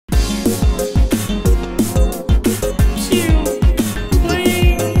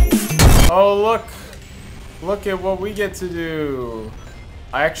Look at what we get to do.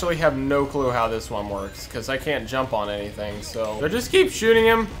 I actually have no clue how this one works, because I can't jump on anything, so... Do I just keep shooting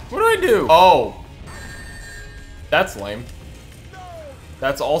him? What do I do? Oh. That's lame.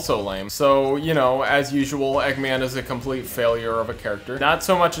 That's also lame. So, you know, as usual, Eggman is a complete failure of a character. Not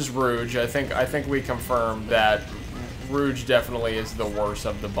so much as Rouge. I think we confirmed that Rouge definitely is the worst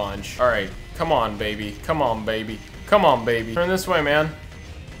of the bunch. Alright, come on, baby. Come on, baby. Come on, baby. Turn this way, man.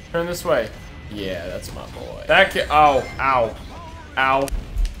 Turn this way. Yeah, that's my boy. That kid. Oh, ow. Ow.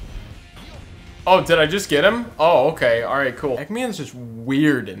 Oh, did I just get him? Oh, okay. Alright, cool. Eggman's just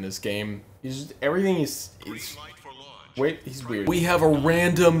weird in this game. He's just, everything is wait, he's weird. We have a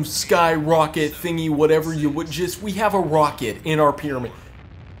random skyrocket thingy, whatever you would just, we have a rocket in our pyramid.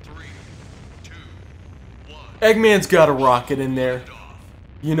 3, 2, 1. Eggman's got a rocket in there.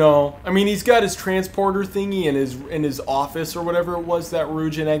 You know, I mean, he's got his transporter thingy in his office or whatever it was that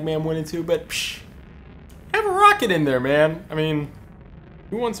Rouge and Eggman went into, but psh, have a rocket in there, man. I mean,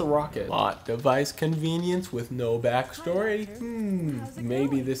 who wants a rocket? Plot device convenience with no backstory?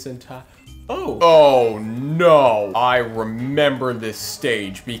 Maybe this entire... Oh no! I remember this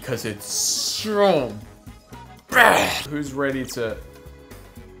stage because it's so... Who's ready to...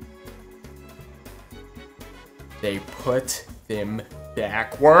 They put them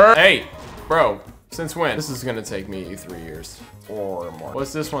backward. Hey, bro, since when? This is gonna take me 3 years or more.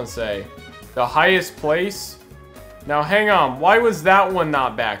 What's this one say? The highest place? Now hang on, why was that one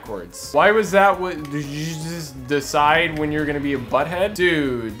not backwards? Why was that what, did you just decide when you're gonna be a butthead?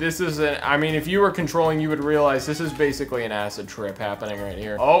 Dude, this is I mean, if you were controlling, you would realize this is basically an acid trip happening right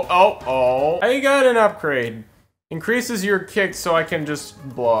here. Oh. I got an upgrade. Increases your kick so I can just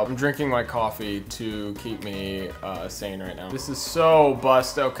blow up. I'm drinking my coffee to keep me sane right now. This is so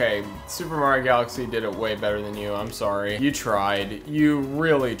bust. Okay, Super Mario Galaxy did it way better than you. I'm sorry. You tried. You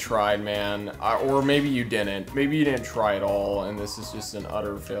really tried, man. Or maybe you didn't. Maybe you didn't try at all, and this is just an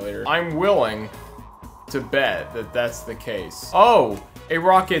utter failure. I'm willing to bet that that's the case. Oh, a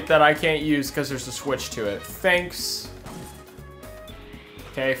rocket that I can't use because there's a switch to it. Thanks.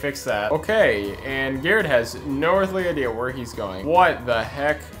 Okay, fix that. Okay, and Garrett has no earthly idea where he's going. What the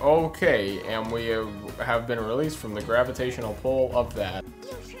heck? Okay, and we have been released from the gravitational pull of that.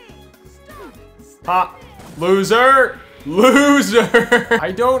 Ha! Loser! Loser!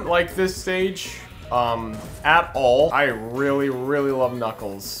 I don't like this stage, at all. I really love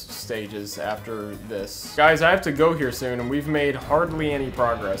Knuckles stages after this. Guys, I have to go here soon, and we've made hardly any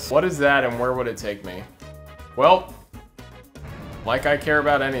progress. What is that, and where would it take me? Well... like I care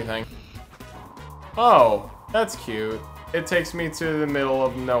about anything. Oh, that's cute. It takes me to the middle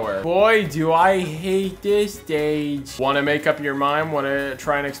of nowhere. Boy, do I hate this stage. Want to make up your mind? Want to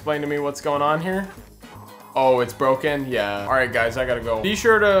try and explain to me what's going on here? Oh, it's broken? Yeah. Alright, guys, I gotta go. Be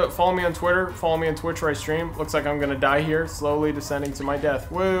sure to follow me on Twitter. Follow me on Twitch where I stream. Looks like I'm gonna die here, slowly descending to my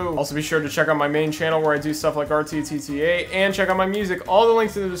death. Woo! Also, be sure to check out my main channel where I do stuff like RTTTA, and check out my music. All the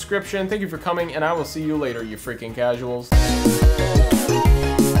links in the description. Thank you for coming, and I will see you later, you freaking casuals.